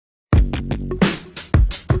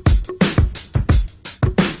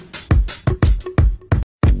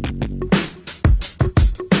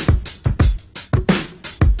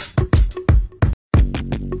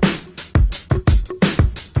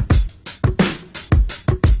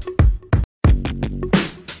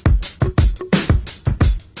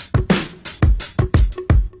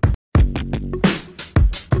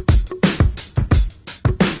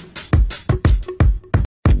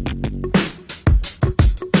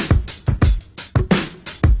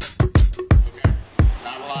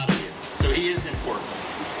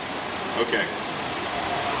Okay.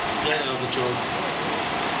 Yeah, the joke.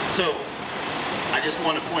 So, I just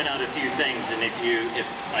want to point out a few things, and if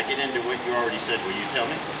I get into what you already said, will you tell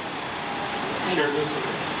me? Sure.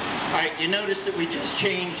 All right, you notice that we just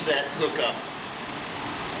changed that hook up.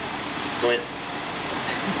 Go ahead.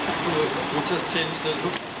 We just changed the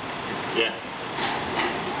hook. Yeah.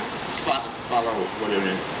 Follow what it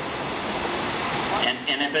is.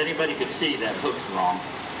 And if anybody could see, that hook's wrong.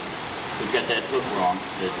 We've got that hook wrong.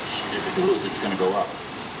 If it goes, it's going to go up.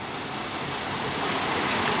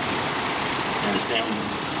 You understand?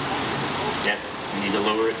 Yes, we need to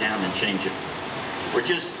lower it down and change it. We're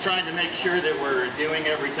just trying to make sure that we're doing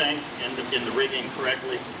everything in the rigging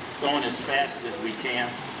correctly, going as fast as we can.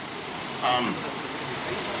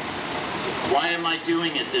 Why am I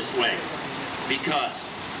doing it this way?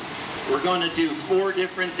 Because we're going to do 4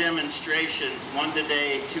 different demonstrations, 1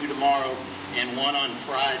 today, 2 tomorrow, and 1 on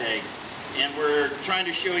Friday. And we're trying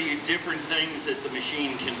to show you different things that the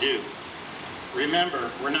machine can do. Remember,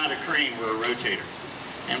 we're not a crane, we're a rotator.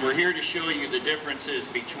 And we're here to show you the differences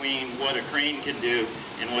between what a crane can do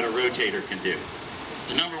and what a rotator can do.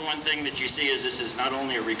 The number one thing that you see is this is not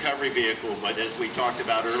only a recovery vehicle, but as we talked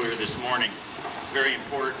about earlier this morning, it's very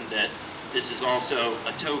important that this is also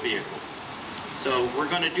a tow vehicle. So we're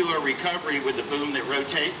going to do a recovery with the boom that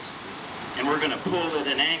rotates, and we're going to pull at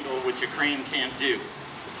an angle which a crane can't do.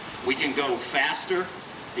 We can go faster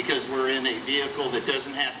because we're in a vehicle that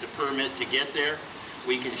doesn't have to permit to get there.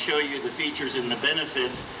 We can show you the features and the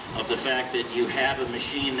benefits of the fact that you have a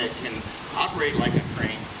machine that can operate like a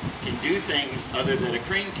crane, can do things other than a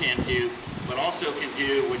crane can't do, but also can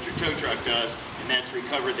do what your tow truck does, and that's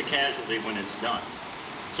recover the casualty when it's done.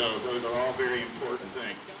 So those are all very important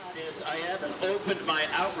things. I haven't opened my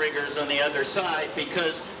outriggers on the other side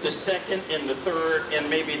because the 2nd and the 3rd and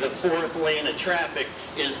maybe the 4th lane of traffic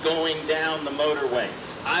is going down the motorway.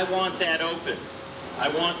 I want that open. I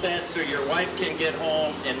want that so your wife can get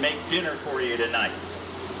home and make dinner for you tonight.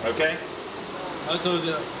 Okay? Also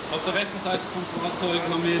auf der rechten Seite vom Fahrzeug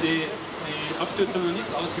haben wir die Abstützung noch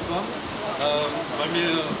nicht ausgefahren, weil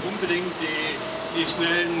wir unbedingt die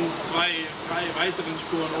schnellen 2, 3 weiteren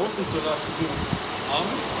Spuren offen zu lassen haben.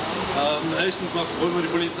 Erstens wollen wir die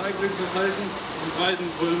Polizei glücklich halten und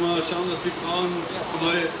zweitens wollen wir schauen, dass die Frauen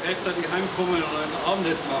mal rechtzeitig heimkommen oder ein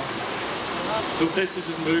Abendessen machen. Durch das ist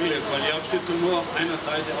es möglich, weil die Abstützung nur auf einer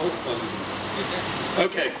Seite ausgebaut ist.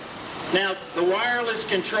 Okay. Now, the wireless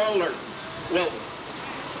controller, well,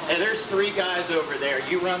 there's 3 guys over there.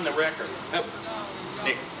 You run the record. Oh,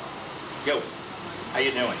 Nick, yo, how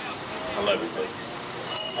you doing? I love you, buddy.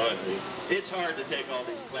 It's hard to take all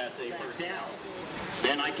these Class A first down.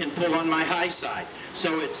 Then I can pull on my high side.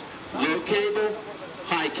 So it's low cable,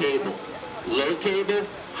 high cable, low cable,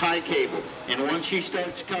 high cable. And once she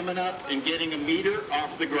starts coming up and getting a meter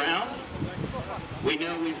off the ground, we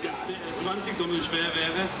know we've got it. 20 Tonnen schwer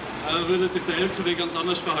wäre, würde sich der LKW ganz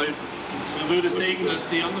anders verhalten. Man würde sehen, dass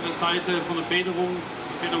die andere Seite von der Federung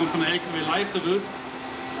von der LKW leichter wird,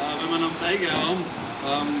 wenn man am Trägerarm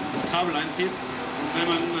das Kabel einzieht. Und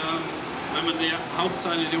wenn man die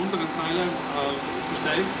Hauptseile, die unteren Seile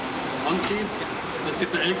verstärkt, anzieht, dass sich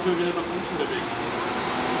der LKW wieder nach unten bewegt.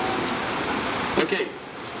 Okay,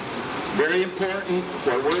 very important.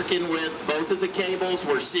 We're working with both of the cables.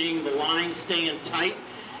 We're seeing the line staying tight.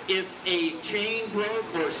 If a chain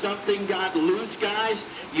broke or something got loose, guys,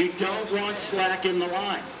 you don't want slack in the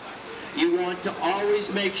line. You want to always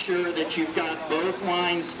make sure that you've got both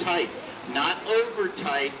lines tight. Not over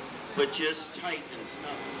tight, but just tight and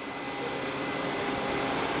snug.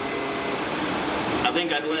 I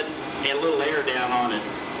think I'd let a little air down on it.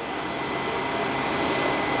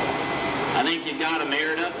 I think you got them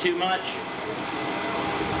aired up too much.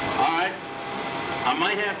 All right. I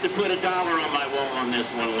might have to put $1 on my wall on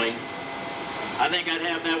this one, Lee. I think I'd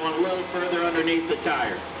have that one a little further underneath the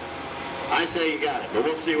tire. I say you got it, but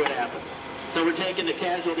we'll see what happens. So we're taking the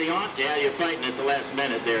casualty on? Yeah, you're fighting at the last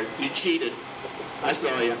minute there. You cheated. I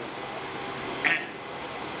saw you.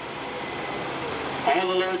 All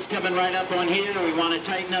the load's coming right up on here. We want to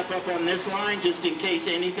tighten up on this line just in case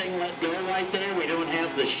anything let go right there. We don't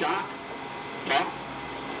have the shock. Talk.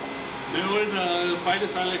 Wir wollen beide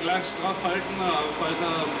Seile gleich straff halten,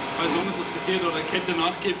 falls irgendetwas passiert oder Kette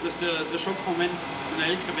nachgibt, dass der Schockmoment in der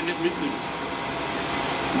LKW nicht mitnimmt.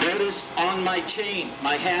 Notice on my chain,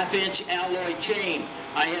 my 1/2-inch alloy chain,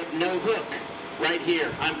 I have no hook right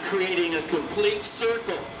here. I'm creating a complete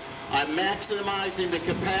circle. I'm maximizing the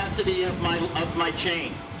capacity of my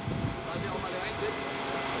chain.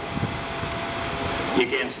 You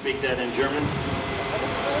can't speak that in German?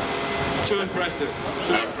 Too impressive.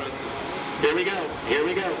 Too impressive. Here we go. Here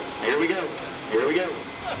we go. Here we go. Here we go.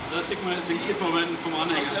 Da sieht man jetzt den Kippmoment vom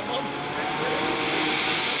Anhänger.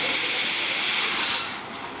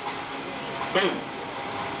 Boom.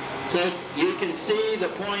 So you can see the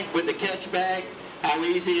point with the catch bag, how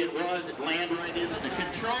easy it was. It landed right in. The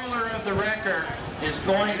controller of the wrecker is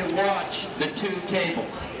going to watch the two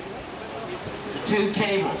cables. The two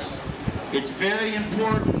cables. It's very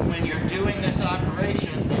important when you're doing this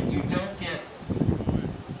operation that you don't get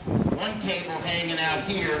one cable hanging out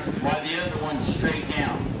here while the other one's straight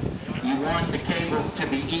down. You want the cables to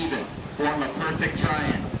be even, form a perfect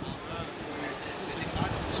triangle.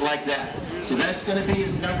 It's like that. So that's going to be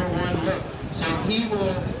his number one look. So he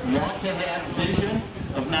will want to have vision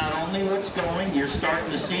of not only what's going, you're starting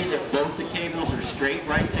to see that both the cables are straight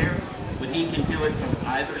right there, but he can do it from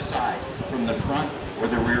either side, from the front or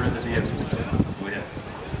the rear of the vehicle. Go ahead.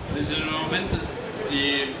 Also im Moment,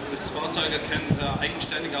 das Fahrzeug erkennt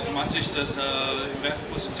eigenständig automatisch, dass in welcher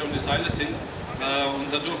Position die Seile sind.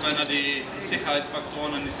 Und dadurch, wenn die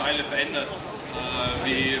Sicherheitsfaktoren an die Seile verändert,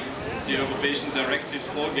 wie die europäischen Directives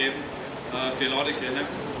vorgeben, für Ladekette,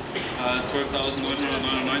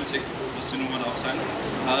 12.999 muss die Nummer auch sein,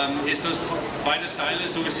 ist das beide Seile,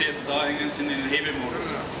 so wie sie jetzt da hängen, sind in den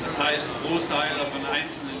Hebelmodus. Das heißt, pro Seil auf einer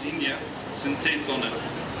einzelnen Linie sind 10 Tonnen.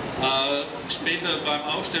 Später beim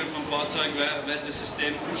Aufstellen vom Fahrzeug wird das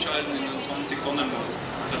System umschalten in einen 20-Tonnen-Mode,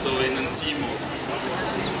 also in einen C-Mode.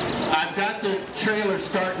 I've got the trailer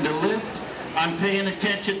starting to lift. I'm paying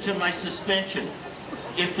attention to my suspension.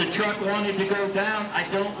 If the truck wanted to go down, I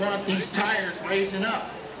don't want these tires raising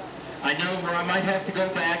up. I know where I might have to go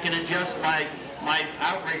back and adjust my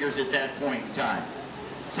outriggers at that point in time.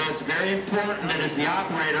 So it's very important that as the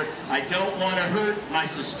operator, I don't want to hurt my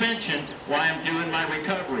suspension while I'm doing my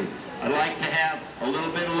recovery. I like to have a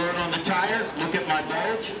little bit of load on the tire. Look at my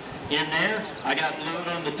bulge in there. I got load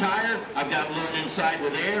on the tire. I've got load inside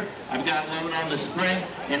with air. I've got load on the spring,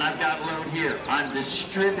 and I've got load here. I'm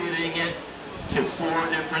distributing it to 4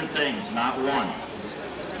 different things, not one.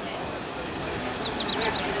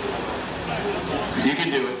 You can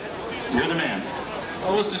do it. You're the man. I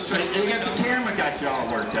was just trying. You got the camera got you all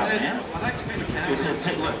worked up, man. I like to be the camera.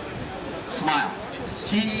 Say, look, smile.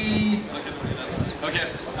 Cheese. Okay.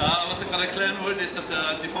 Was ich gerade erklären wollte, ist, dass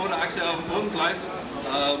die Vorderachse auf dem Boden bleibt.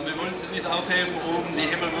 Wir wollen sie nicht aufheben, um die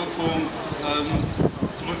Hebelwirkung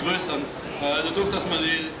zu vergrößern. Dadurch, dass wir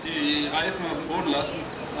die Reifen auf dem Boden lassen,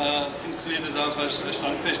 funktioniert es auch als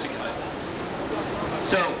Standfestigkeit.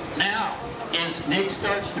 So now, as Nick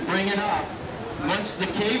starts to bring it up, once the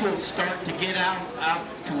cables start to get out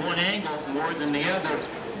to one angle more than the other,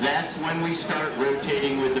 that's when we start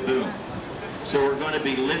rotating with the boom. So we're going to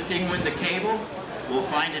be lifting with the cable, we'll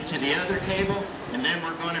find it to the other cable, and then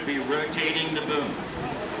we're going to be rotating the boom.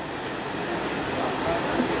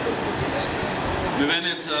 Wir werden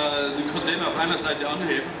jetzt den Container auf einer Seite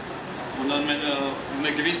anheben und dann, wenn er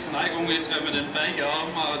eine gewisse Neigung ist, werden wir den Beigearm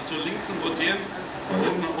zur linken rotieren,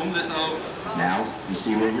 um das auf... Now, you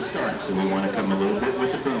see where we're starting, so we want to come a little bit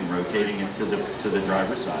with the boom, rotating it to the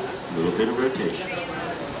driver's side. A little bit of rotation.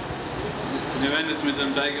 Wir werden jetzt mit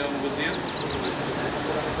dem Beigearm rotieren.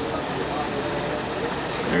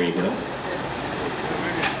 There you go.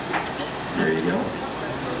 There you go.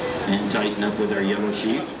 And tighten up with our yellow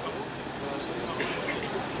sheath.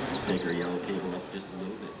 Let's take our yellow cable up just a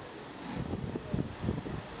little bit.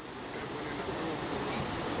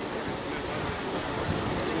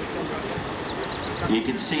 You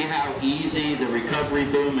can see how easy the recovery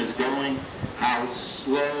boom is going, how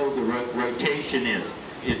slow the rotation is.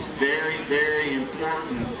 It's very, very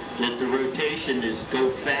important that the rotation go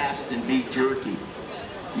fast and be jerky.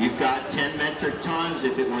 You've got 10 metric tons.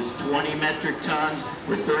 If it was 20 metric tons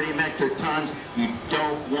or 30 metric tons, you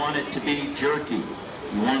don't want it to be jerky.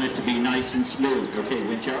 You want it to be nice and smooth. Okay,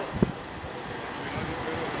 winch up.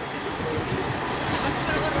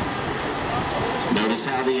 Notice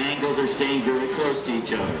how the angles are staying very close to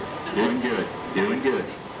each other. Doing good, doing good.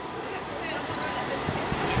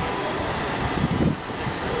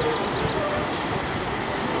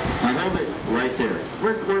 Now hold it right there.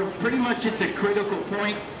 We're pretty much at the critical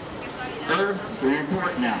point. Very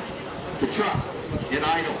important now. The truck at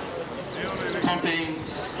idle. Pumping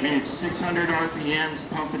 600 RPMs,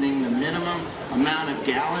 pumping the minimum amount of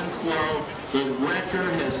gallon flow. The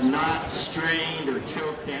wrecker has not strained or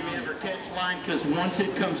choked down the catch line, because once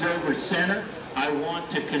it comes over center, I want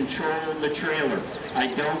to control the trailer. I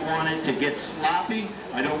don't want it to get sloppy.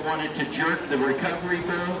 I don't want it to jerk the recovery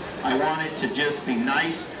boom. I want it to just be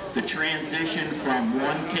nice, the transition from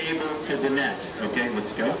one cable to the next. Okay,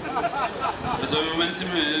 let's go. Also im Moment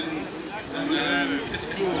sind wir in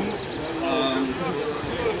Punkt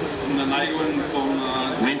von der Neigung vom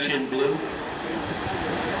winch in blue.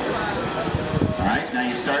 All right, now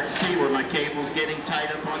you start to see where my cable's getting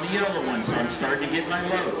tied up on the yellow one, so I'm starting to get my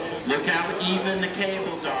load. Look how even the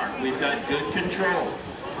cables are. We've got good control.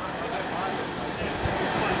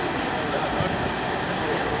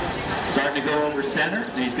 Starting to go over center,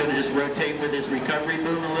 and he's going to just rotate with his recovery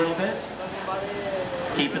boom a little bit.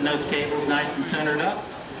 Keeping those cables nice and centered up.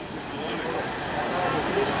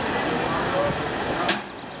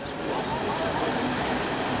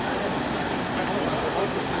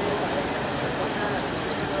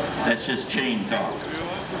 That's just chain talk.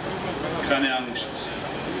 Keine Angst.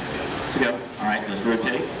 Let's go. All right, let's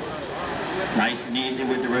rotate. Nice and easy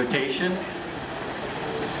with the rotation.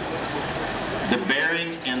 The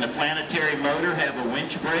bearing and the planetary motor have a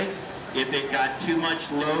winch brake. If it got too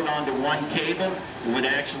much load onto one cable, it would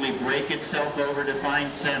actually break itself over to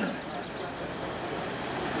find center.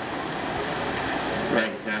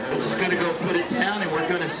 Right, now we're just going to go put it down, and we're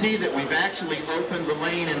going to see that we've actually opened the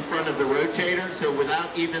lane in front of the rotator, so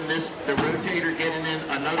without even the rotator getting in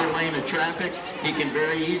another lane of traffic, he can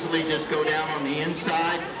very easily just go down on the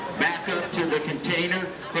inside, back up to the container,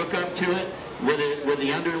 hook up to it with the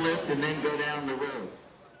underlift, and then go down the road.